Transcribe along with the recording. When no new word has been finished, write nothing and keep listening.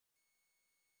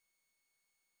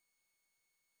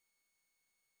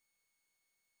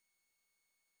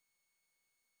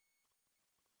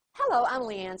Hello, I'm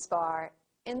Leanne Spar.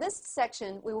 In this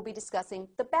section, we will be discussing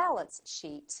the balance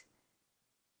sheet.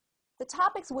 The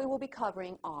topics we will be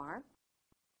covering are: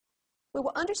 we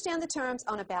will understand the terms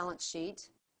on a balance sheet,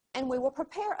 and we will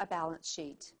prepare a balance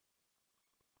sheet.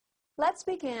 Let's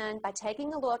begin by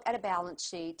taking a look at a balance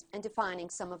sheet and defining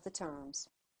some of the terms.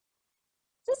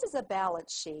 This is a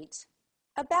balance sheet.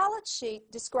 A balance sheet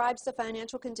describes the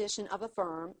financial condition of a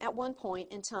firm at one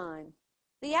point in time.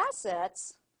 The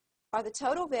assets are the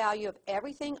total value of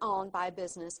everything owned by a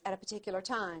business at a particular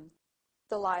time.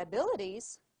 The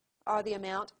liabilities are the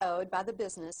amount owed by the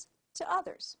business to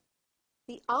others.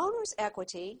 The owner's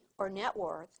equity, or net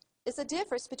worth, is the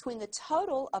difference between the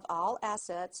total of all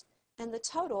assets and the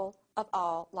total of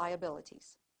all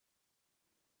liabilities.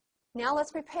 Now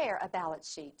let's prepare a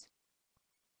balance sheet.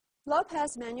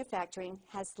 Lopez Manufacturing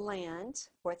has land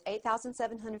worth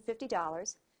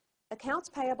 $8,750, accounts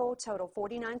payable total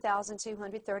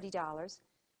 $49,230,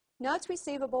 notes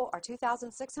receivable are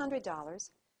 $2,600,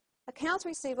 accounts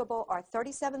receivable are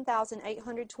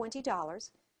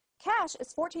 $37,820, cash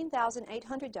is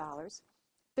 $14,800,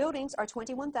 buildings are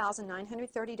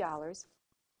 $21,930,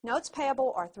 notes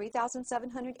payable are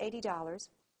 $3,780,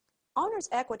 owner's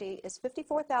equity is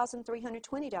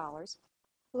 $54,320,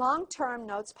 long-term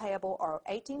notes payable are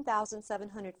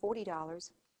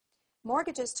 $18,740,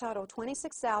 mortgages total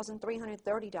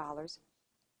 $26,330,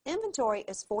 inventory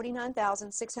is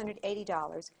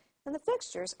 $49,680, and the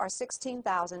fixtures are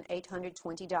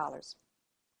 $16,820.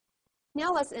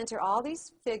 Now let's enter all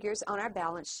these figures on our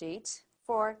balance sheet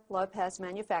for Lopez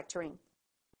Manufacturing.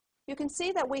 You can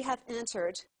see that we have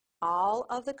entered all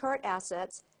of the current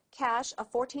assets: cash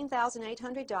of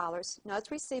 $14,800, notes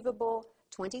receivable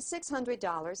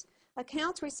 $2,600,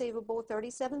 accounts receivable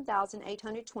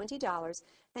 $37,820,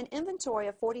 and inventory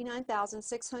of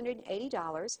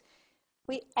 $49,680.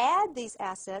 We add these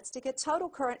assets to get total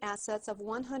current assets of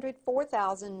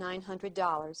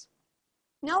 $104,900.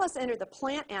 Now let's enter the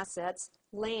plant assets: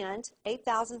 land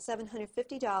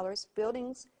 $8,750,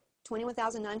 buildings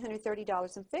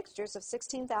 $21,930, and fixtures of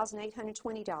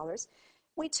 $16,820.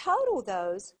 We total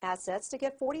those assets to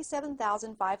get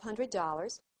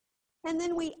 $47,500. And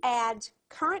then we add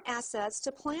current assets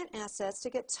to plant assets to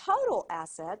get total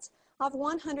assets of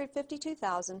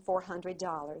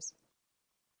 $152,400.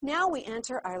 Now we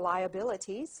enter our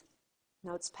liabilities: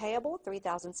 notes payable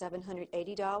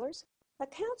 $3,780,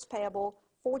 accounts payable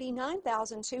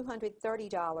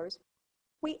 $49,230.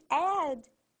 We add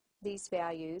these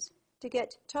values to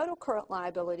get total current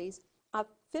liabilities of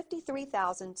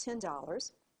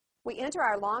 $53,010. We enter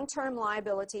our long-term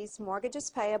liabilities: mortgages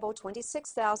payable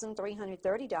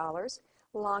 $26,330,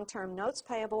 long-term notes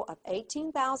payable of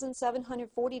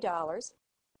 $18,740.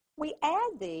 We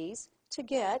add these to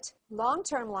get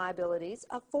long-term liabilities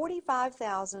of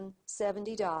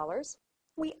 $45,070.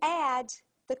 We add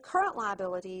the current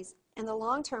liabilities and the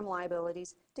long-term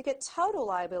liabilities to get total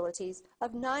liabilities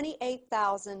of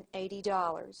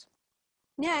 $98,080.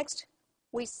 Next,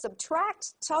 we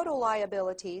subtract total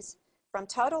liabilities from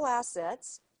total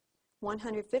assets: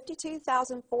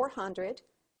 $152,400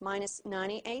 minus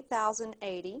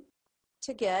 $98,080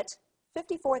 to get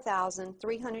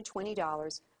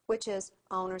 $54,320, which is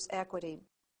owner's equity.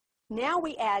 Now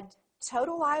we add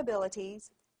total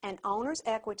liabilities and owner's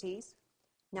equities,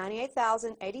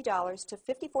 $98,080 to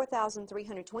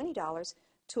 $54,320,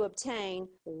 to obtain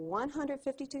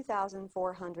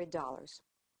 $152,400.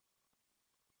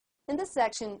 In this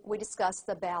section, we discuss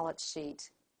the balance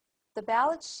sheet. The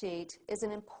balance sheet is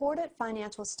an important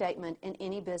financial statement in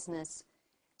any business,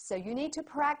 so you need to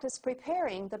practice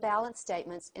preparing the balance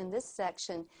statements in this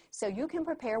section so you can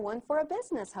prepare one for a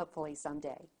business hopefully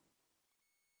someday.